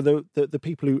there are the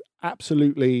people who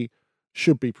absolutely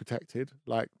should be protected,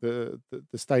 like the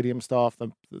stadium staff,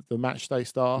 the match day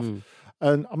staff,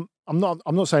 and I'm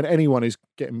not saying anyone who's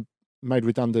getting made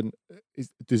redundant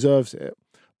deserves it,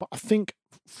 but I think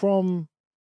from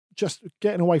just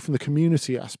getting away from the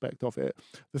community aspect of it,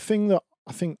 the thing that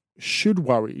I think should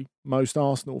worry most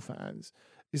Arsenal fans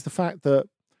is the fact that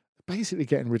basically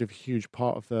getting rid of a huge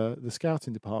part of the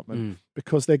scouting department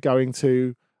because they're going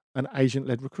to an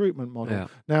agent-led recruitment model. Yeah.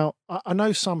 Now, I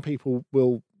know some people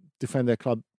will defend their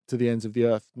club to the ends of the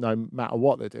earth no matter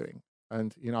what they're doing.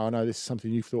 And, I know this is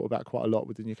something you've thought about quite a lot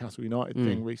with the Newcastle United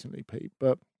thing recently, Pete.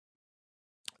 But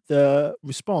the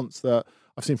response that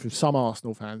I've seen from some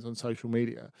Arsenal fans on social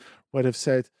media, where they've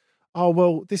said, oh,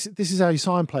 well, this is how you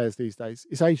sign players these days.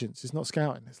 It's agents, it's not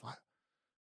scouting. It's like,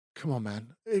 come on,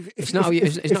 man. It's not how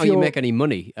you make any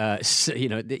money.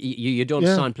 You don't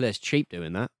sign players cheap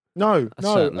doing that. No.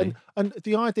 Certainly. And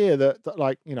the idea that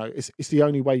it's the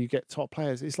only way you get top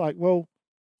players. It's like, well,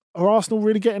 are Arsenal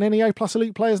really getting any A+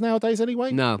 elite players nowadays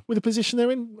anyway? No. With the position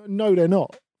they're in? No, they're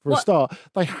not. For a start,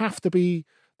 they have to be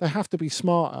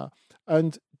smarter,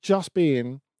 and just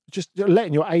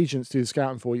letting your agents do the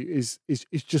scouting for you is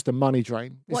just a money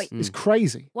drain. It's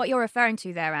crazy. What you're referring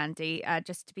to there, Andy,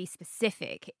 just to be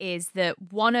specific, is that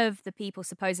one of the people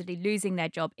supposedly losing their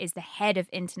job is the head of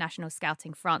international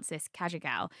scouting, Francis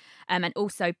Casillas, and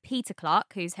also Peter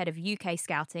Clark, who's head of UK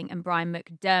scouting, and Brian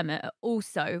McDermott are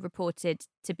also reported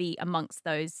to be amongst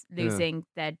those losing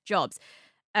their jobs.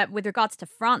 With regards to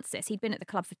Francis, he'd been at the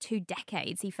club for 2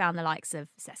 decades. He found the likes of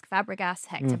Cesc Fabregas,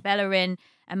 Hector Bellerin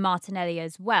and Martinelli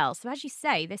as well. So as you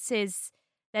say,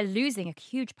 they're losing a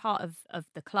huge part of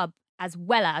the club, as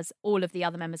well as all of the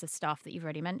other members of staff that you've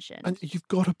already mentioned. And you've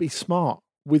got to be smart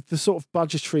with the sort of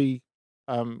budgetary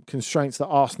constraints that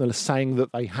Arsenal are saying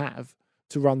that they have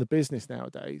to run the business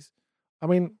nowadays. I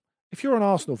mean, if you're an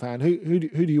Arsenal fan, who do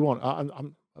you want?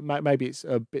 Maybe it's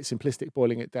a bit simplistic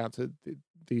boiling it down to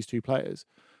these two players,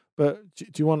 but do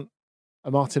you want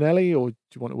a Martinelli or do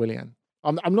you want a Willian?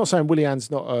 I'm not saying Willian's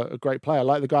not a great player.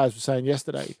 Like the guys were saying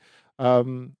yesterday,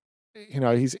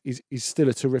 he's still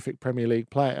a terrific Premier League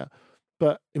player,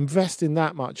 but investing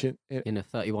that much in a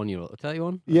 31-year-old,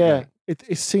 31? Yeah,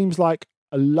 it seems like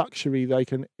a luxury they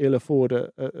can ill afford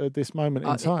at this moment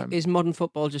in time. Is modern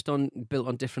football just built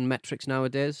on different metrics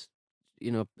nowadays?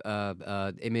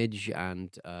 Image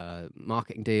and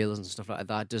marketing deals and stuff like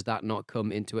that. Does that not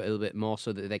come into it a little bit more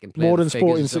so that they can play more than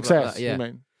sporting success? Like you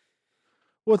mean?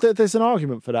 Well, there's an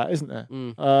argument for that, isn't there?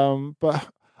 But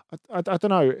I don't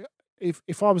know.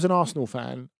 If I was an Arsenal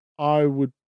fan, I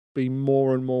would be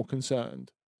more and more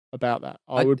concerned about that.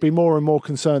 I would be more and more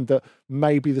concerned that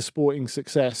maybe the sporting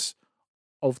success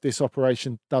of this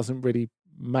operation doesn't really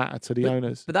matter to the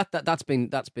owners. But that's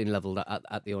been levelled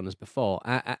at the owners before,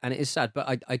 and it is sad.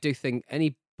 But I do think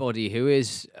anybody who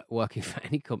is working for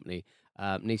any company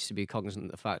needs to be cognizant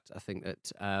of the fact. I think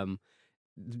that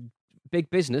big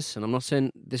business, and I'm not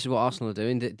saying this is what Arsenal are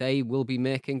doing, that they will be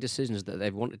making decisions that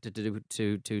they've wanted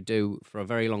to do for a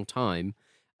very long time,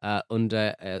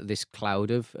 under this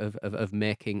cloud of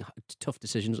making tough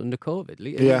decisions under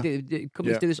COVID.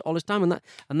 Companies do this all the time,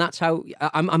 and that's how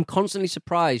I'm constantly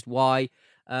surprised why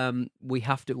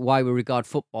why we regard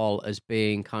football as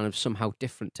being kind of somehow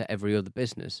different to every other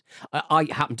business. I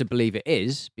happen to believe it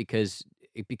is because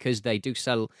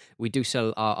we do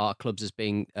sell our clubs as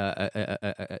being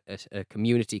a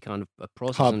community kind of a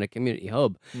process hub. And a community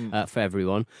hub for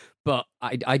everyone. But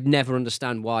I'd never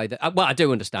understand why that. Well, I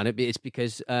do understand it, but it's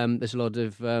because there's a lot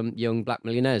of young black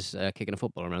millionaires kicking a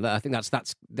football around. I think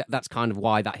that's kind of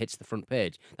why that hits the front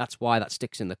page. That's why that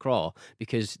sticks in the craw,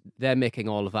 because they're making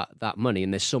all of that money,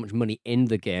 and there's so much money in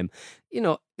the game. You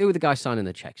know, who are the guys signing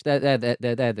the checks? They're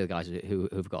the guys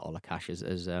who've got all the cash,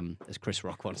 as Chris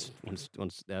Rock once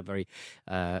very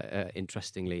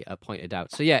interestingly pointed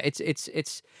out. So yeah, it's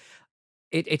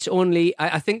only.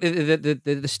 I think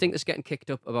the stink that's getting kicked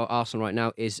up about Arsenal right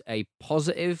now is a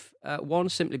positive one,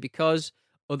 simply because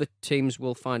other teams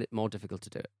will find it more difficult to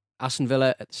do it. Aston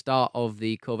Villa at the start of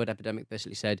the COVID epidemic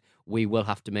basically said we will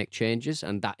have to make changes,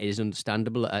 and that is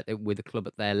understandable with a club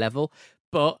at their level.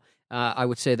 But I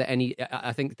would say that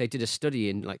I think they did a study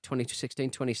in like 2016,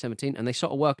 2017, and they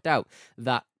sort of worked out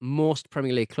that most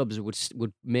Premier League clubs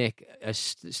would make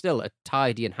still a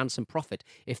tidy and handsome profit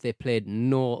if they played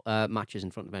no matches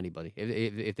in front of anybody.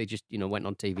 If they just went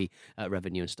on TV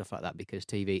revenue and stuff like that, because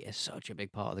TV is such a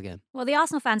big part of the game. Well, the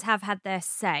Arsenal fans have had their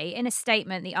say. In a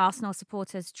statement, the Arsenal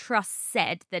Supporters Trust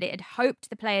said that it had hoped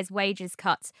the players' wages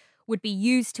cuts would be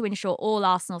used to ensure all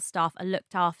Arsenal staff are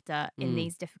looked after in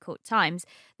these difficult times.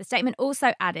 The statement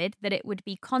also added that it would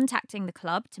be contacting the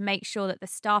club to make sure that the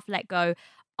staff let go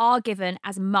are given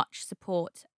as much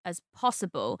support as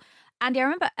possible. Andy, I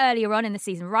remember earlier on in the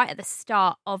season, right at the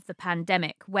start of the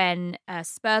pandemic, when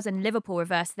Spurs and Liverpool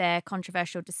reversed their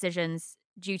controversial decisions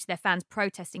due to their fans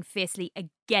protesting fiercely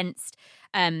against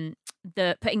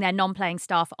putting their non-playing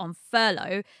staff on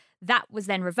furlough. That was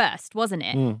then reversed, wasn't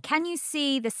it? Can you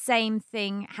see the same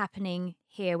thing happening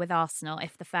here with Arsenal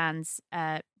if the fans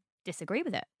disagree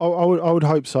with it? I would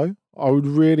hope so. I would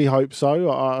really hope so.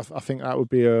 I think that would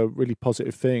be a really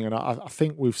positive thing. And I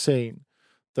think we've seen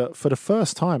that for the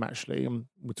first time, actually, and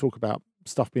we talk about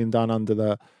stuff being done under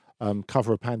the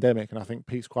cover of pandemic, and I think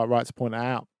Pete's quite right to point that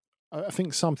out. I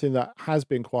think something that has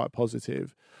been quite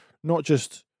positive, not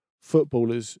just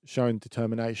footballers showing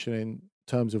determination in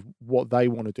terms of what they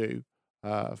want to do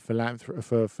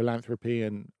for philanthropy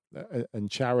and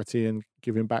charity and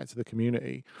giving back to the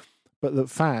community, but that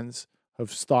fans have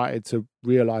started to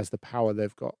realise the power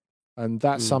they've got, and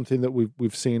that's something that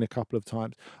we've seen a couple of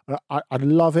times. I'd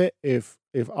love it if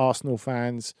Arsenal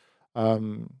fans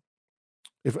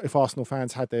if Arsenal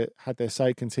fans had their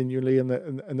say continually, and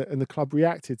the club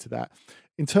reacted to that.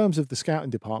 In terms of the scouting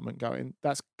department going,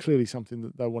 that's clearly something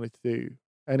that they wanted to do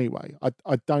anyway.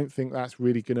 I don't think that's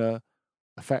really going to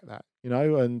affect that,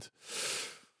 and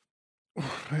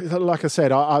like I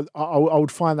said, I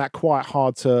would find that quite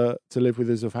hard to live with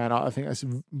as a fan. I think that's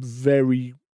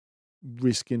very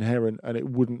risk inherent, and it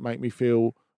wouldn't make me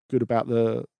feel good about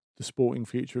the sporting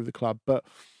future of the club. But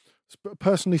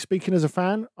personally speaking, as a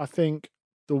fan, I think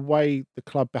the way the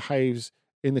club behaves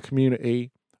in the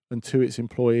community and to its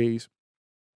employees,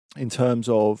 in terms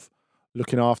of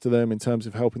looking after them, in terms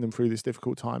of helping them through this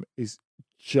difficult time, is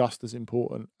just as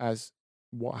important as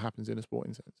what happens in a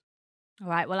sporting sense. All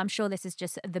right, well, I'm sure this is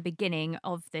just the beginning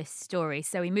of this story.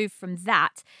 So we move from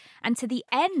that and to the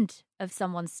end of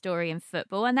someone's story in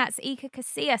football, and that's Iker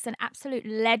Casillas, an absolute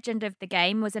legend of the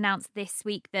game. Was announced this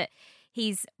week that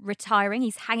he's retiring.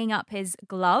 He's hanging up his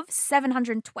gloves.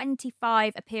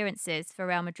 725 appearances for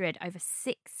Real Madrid over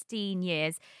 16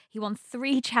 years. He won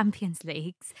 3 Champions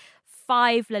Leagues,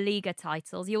 5 La Liga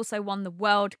titles. He also won the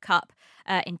World Cup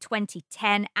in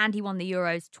 2010, and he won the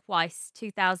Euros twice,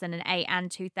 2008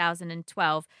 and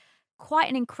 2012. Quite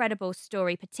an incredible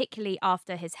story, particularly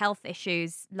after his health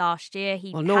issues last year.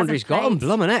 No wonder he's got him,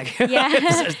 blummin' heck.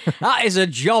 Yeah. That is a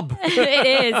job.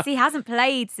 It is. He hasn't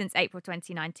played since April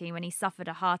 2019 when he suffered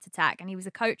a heart attack, and he was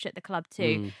a coach at the club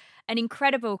too. An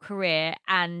incredible career,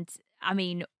 and I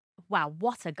mean, wow,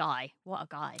 what a guy. What a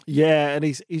guy. Yeah, and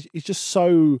he's just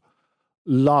so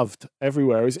loved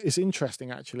everywhere. It's interesting,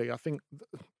 actually. I think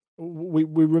we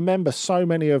remember so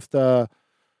many of the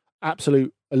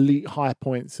absolute elite high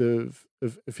points of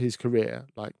his career.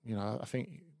 Like, I think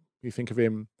you think of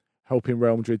him helping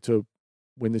Real Madrid to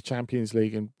win the Champions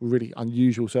League in really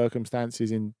unusual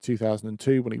circumstances in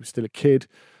 2002 when he was still a kid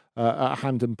at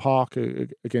Hampden Park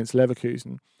against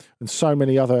Leverkusen, and so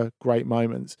many other great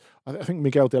moments. I think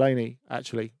Miguel Delaney,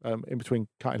 actually, in between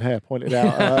cutting hair, pointed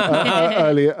out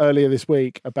earlier this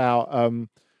week about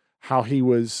how he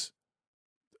was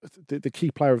the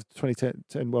key player of the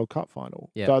 2010 World Cup final.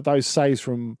 Yeah. Those saves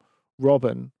from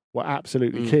Robben were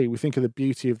absolutely key. We think of the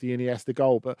beauty of the Iniesta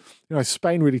goal, but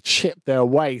Spain really chipped their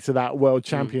way to that world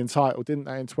champion title, didn't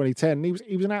they, in 2010? And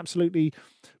he was an absolutely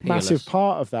massive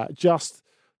part of that just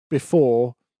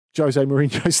before Jose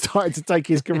Mourinho started to take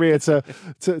his career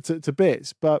to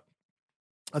bits. But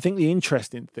I think the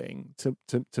interesting thing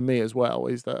to me as well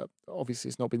is that obviously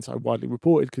it's not been so widely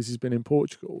reported because he's been in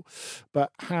Portugal,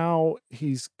 but how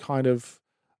he's kind of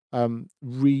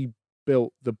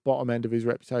rebuilt the bottom end of his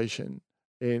reputation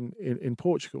in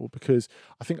Portugal, because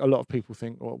I think a lot of people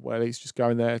think, well, he's just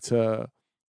going there to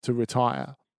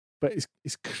retire. But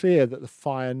it's clear that the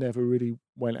fire never really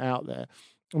went out there.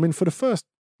 I mean, for the first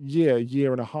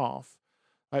year and a half,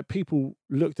 people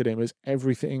looked at him as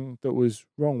everything that was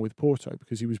wrong with Porto,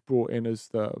 because he was brought in as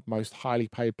the most highly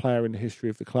paid player in the history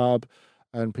of the club.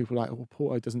 And people were like, well,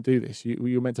 Porto doesn't do this.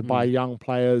 You're meant to buy young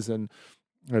players and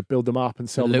build them up and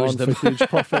sell them on for huge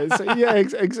profits. Yeah,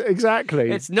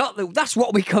 exactly. It's not that's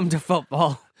what we come to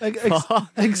football.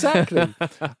 Exactly.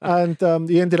 And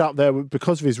he ended up there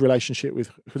because of his relationship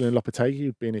with Julian Lopetegui,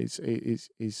 who'd been his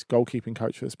goalkeeping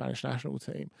coach for the Spanish national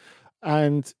team.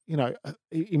 And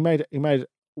he made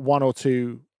one or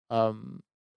two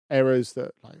errors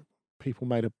that people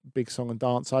made a big song and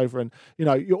dance over. And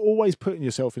you're always putting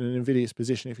yourself in an invidious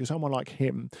position if you're someone like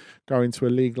him going to a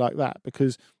league like that,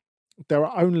 because there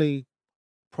are only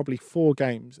probably 4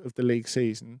 games of the league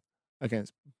season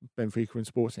against Benfica and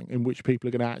Sporting in which people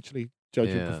are going to actually judge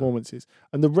your performances,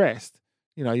 and the rest,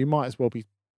 you might as well be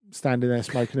standing there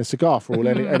smoking a cigar for all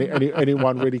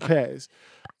anyone really cares.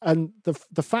 And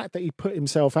the fact that he put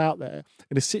himself out there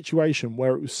in a situation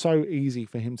where it was so easy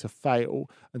for him to fail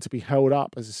and to be held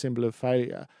up as a symbol of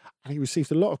failure, and he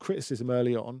received a lot of criticism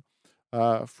early on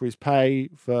for his pay,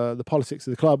 for the politics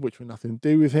of the club, which were nothing to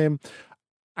do with him,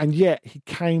 and yet he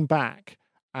came back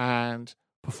and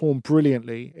performed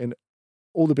brilliantly in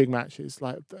all the big matches.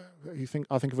 I think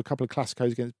of a couple of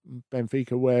Clásicos against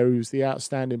Benfica where he was the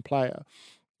outstanding player.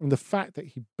 And the fact that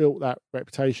he built that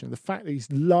reputation, the fact that he's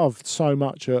loved so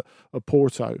much at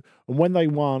Porto, and when they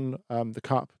won the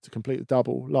cup to complete the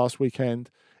double last weekend,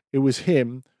 it was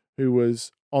him who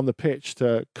was on the pitch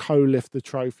to co-lift the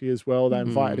trophy as well. They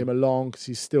invited him along because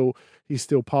he's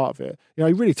still part of it. He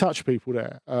really touched people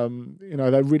there.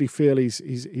 They really feel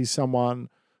he's someone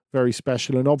very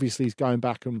special, and obviously he's going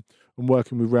back and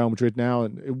working with Real Madrid now,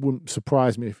 and it wouldn't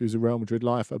surprise me if he was a Real Madrid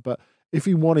lifer. But if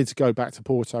he wanted to go back to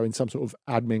Porto in some sort of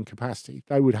admin capacity,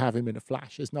 they would have him in a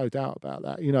flash. There's no doubt about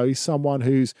that. He's someone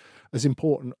who's as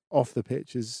important off the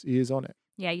pitch as he is on it.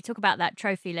 Yeah, you talk about that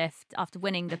trophy lift after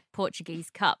winning the Portuguese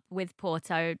Cup with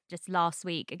Porto just last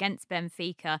week against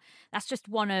Benfica. That's just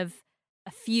one of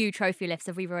a few trophy lifts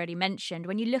that we've already mentioned.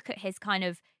 When you look at his kind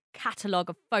of catalogue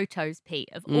of photos, Pete,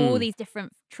 of all these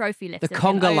different trophy lifts. The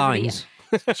conga lines.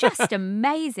 Just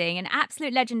amazing. An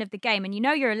absolute legend of the game. And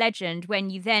you're a legend when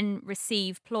you then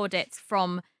receive plaudits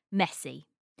from Messi.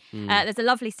 There's a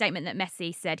lovely statement that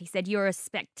Messi said. He said, "You're a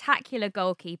spectacular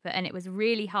goalkeeper and it was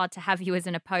really hard to have you as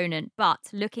an opponent. But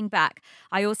looking back,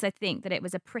 I also think that it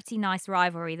was a pretty nice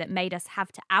rivalry that made us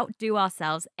have to outdo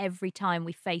ourselves every time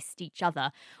we faced each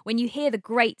other." When you hear the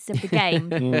greats of the game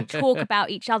talk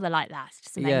about each other like that, it's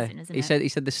just amazing, isn't it? He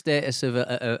said the status of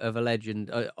a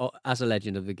legend, as a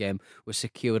legend of the game, was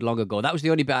secured long ago. That was the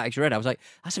only bit I actually read. I was like,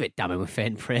 that's a bit damning with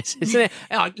faint praise, isn't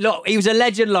it? Look, he was a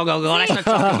legend long ago. Let's not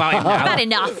talk about him now. Bad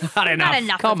enough. Not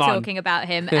enough Come of on. talking about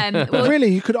him. Really,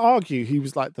 you could argue he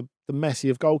was like the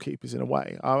Messi of goalkeepers in a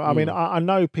way. I mean, I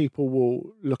know people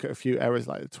will look at a few errors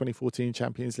like the 2014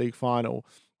 Champions League final,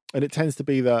 and it tends to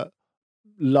be that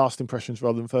last impressions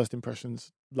rather than first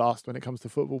impressions last when it comes to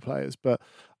football players. But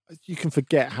you can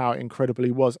forget how incredible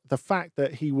he was. The fact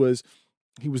that he was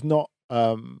not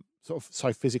sort of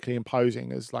so physically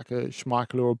imposing as like a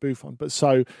Schmeichel or a Buffon, but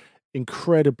so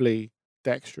incredibly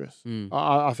dexterous.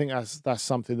 I think that's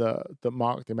something that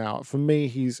marked him out. For me,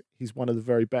 he's one of the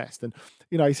very best, and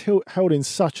he's held in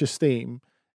such esteem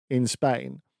in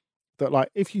Spain that, like,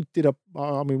 if you did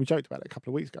we joked about it a couple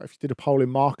of weeks ago, if you did a poll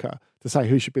in Marca to say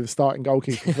who should be the starting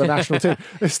goalkeeper for the national team,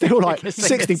 there's still like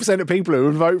 60% of people who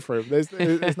would vote for him. There's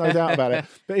no doubt about it.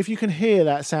 But if you can hear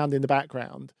that sound in the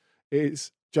background,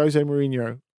 it's Jose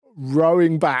Mourinho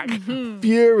rowing back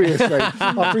furiously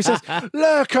after he says,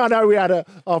 "Look, I know we had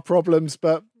our problems,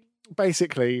 but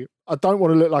basically I don't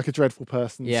want to look like a dreadful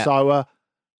person. So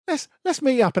let's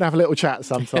meet up and have a little chat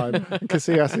sometime." And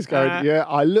Casillas is going, "Yeah,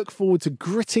 I look forward to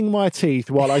gritting my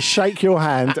teeth while I shake your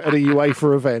hand at a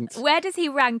UEFA event." Where does he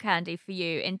rank, Andy, for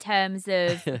you in terms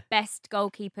of best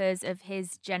goalkeepers of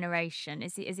his generation?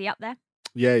 Is he up there?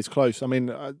 Yeah, it's close. I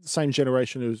mean, same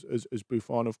generation as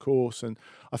Buffon, of course, and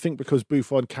I think because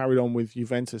Buffon carried on with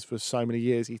Juventus for so many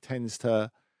years, he tends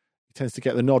to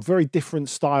get the nod. Very different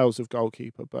styles of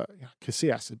goalkeeper, but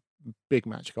Casillas, a big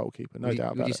match goalkeeper, no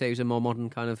doubt about it. Would you say he was a more modern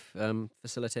kind of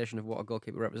facilitation of what a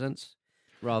goalkeeper represents,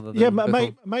 rather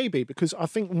than maybe, because I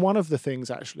think one of the things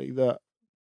actually that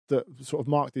sort of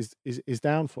marked his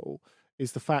downfall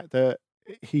is the fact that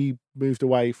he moved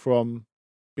away from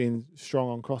being strong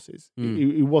on crosses.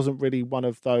 He wasn't really one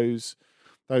of those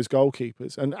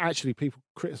goalkeepers, and actually people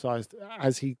criticised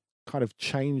as he kind of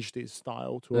changed his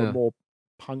style to a more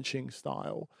punching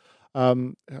style.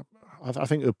 I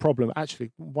think the problem,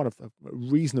 actually, one of the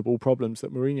reasonable problems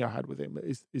that Mourinho had with him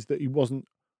is that he wasn't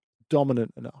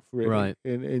dominant enough, really, right,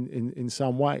 in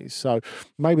some ways. So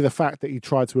maybe the fact that he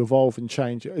tried to evolve and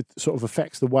change, it sort of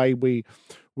affects the way we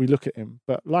look at him.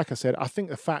 But like I said, I think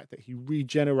the fact that he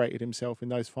regenerated himself in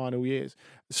those final years,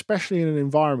 especially in an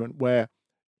environment where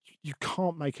you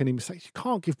can't make any mistakes, you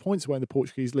can't give points away in the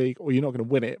Portuguese league, or you're not going to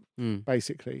win it,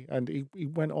 basically. And he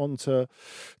went on to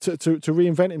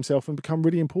reinvent himself and become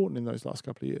really important in those last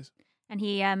couple of years. And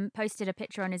he posted a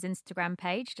picture on his Instagram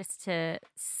page just to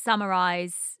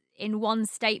summarise in one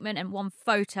statement and one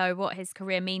photo what his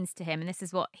career means to him. And this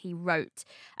is what he wrote.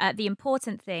 The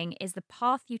important thing is the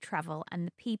path you travel and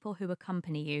the people who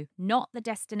accompany you, not the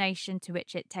destination to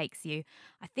which it takes you.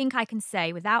 I think I can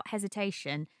say without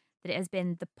hesitation that it has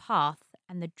been the path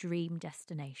and the dream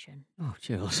destination. Oh,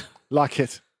 Jules. Like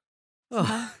it.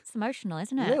 It's emotional,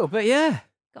 isn't it? A little bit, yeah.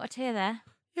 Got a tear there.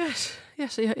 Yes,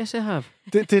 I have.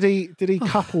 Did he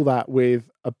couple that with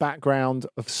a background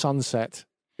of sunset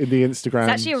in the Instagram?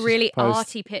 It's actually a really post?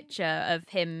 arty picture of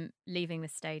him leaving the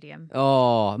stadium.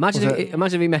 Oh, imagine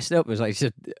if he messed it up. It was like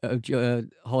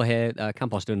Jorge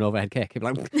Campos doing an overhead kick. He'd be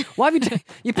like, "Why have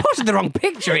you posted the wrong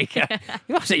picture, Iker?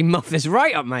 You absolutely muffed this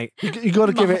right up, mate." You got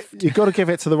to give it. You got to give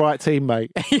it to the right team,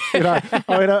 mate. You know,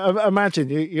 I mean, imagine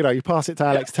you pass it to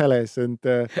Alex Telles, and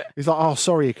he's like, "Oh,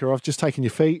 sorry, Iker, I've just taken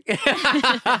your feet."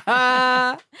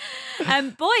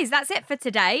 Boys, that's it for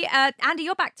today. Andy,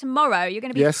 you're back tomorrow. You're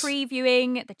going to be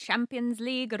previewing the Champions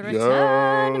League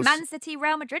return. Yes. Man City,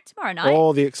 Real Madrid tomorrow night.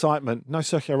 Oh, the excitement. No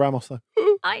Sergio Ramos, though.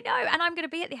 I know, and I'm going to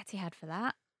be at the Etihad for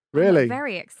that. Really? I'm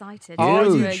very excited Are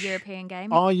to you? do a European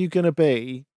game. Are you going to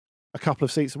be a couple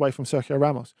of seats away from Sergio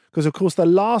Ramos? Because, of course, the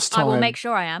last time... I will make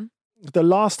sure I am. The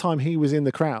last time he was in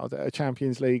the crowd at a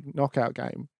Champions League knockout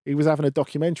game, he was having a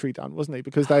documentary done, wasn't he?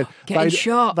 Because they'd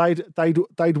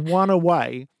won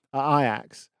away at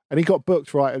Ajax. And he got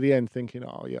booked right at the end, thinking,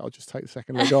 "Oh yeah, I'll just take the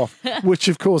second leg off." Which,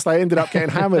 of course, they ended up getting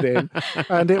hammered in,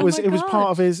 and it was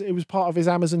part of his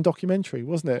Amazon documentary,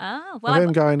 wasn't it? Oh well, of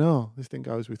him going, "Oh, this didn't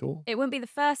go as we thought." It wouldn't be the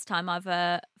first time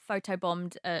I've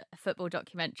photobombed a football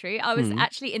documentary. I was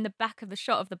actually in the back of the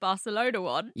shot of the Barcelona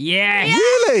one. Yes.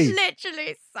 Really?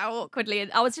 Literally, so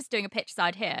awkwardly. I was just doing a pitch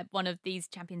side here, one of these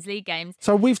Champions League games.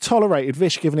 So we've tolerated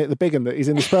Vish giving it the big one that he's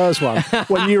in the Spurs one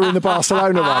when you were in the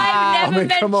Barcelona one. I've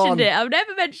never mentioned it. I've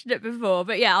never mentioned it before,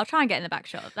 but yeah, I'll try and get in the back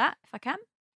shot of that if I can.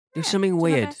 Do something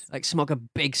weird, like smoke a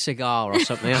big cigar or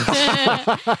something. Well,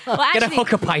 actually, get a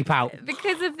hookah pipe out.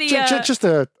 Because of the... Just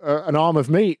an arm of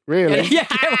meat, really. Yeah,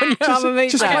 arm of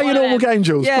meat. Just play your normal game,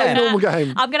 Jules. Play your normal game.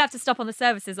 I'm going to have to stop on the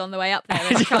services on the way up there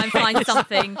and try and find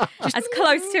something as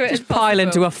close to it as possible. Pile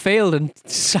into a field and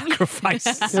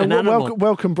sacrifice an animal.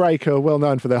 Welcome Break are well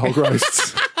known for their hog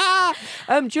roasts.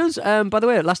 Jules, by the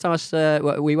way, last time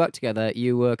we worked together,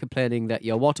 you were complaining that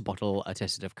your water bottle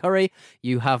tasted of curry.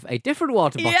 You have a different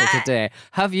water bottle today.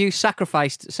 Have you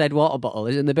sacrificed said water bottle?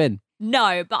 Is it in the bin?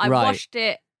 No, but I've washed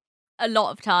it a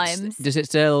lot of times. Does it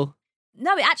still...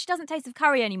 No, it actually doesn't taste of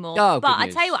curry anymore. Oh, but I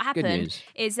tell you what happened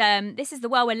is this is the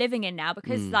world we're living in now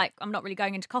because I'm not really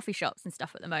going into coffee shops and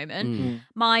stuff at the moment.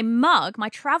 My mug, my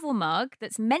travel mug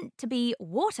that's meant to be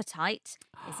watertight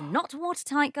is not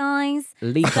watertight, guys.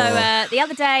 Lethal. So the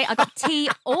other day I got tea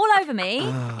all over me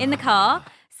in the car.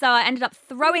 So I ended up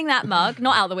throwing that mug,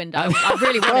 not out the window. I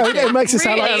really wanted to. It makes it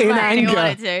sound like in anger.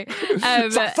 Wanted to.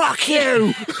 It's like, fuck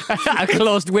you! A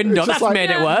closed window. That's like,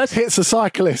 made it worse. Hits a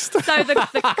cyclist. So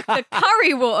the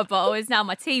curry water bottle is now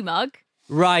my tea mug.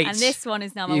 Right. And this one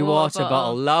is now my water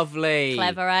bottle. Lovely.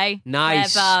 Clever, eh?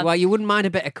 Nice. Clever. Well, you wouldn't mind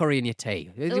a bit of curry in your tea.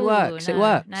 It works. No, it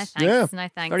works. No thanks. Yeah. No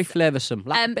thanks. Very flavoursome.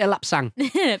 Bit of lapsang.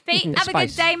 Pete, have a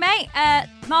good day, mate.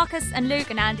 Marcus and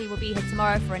Luke and Andy will be here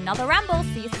tomorrow for another ramble.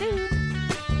 See you soon.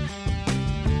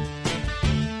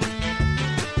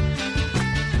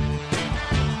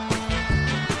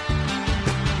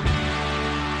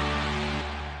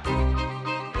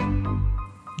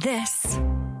 This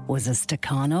was a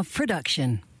Stakhanov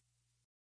production.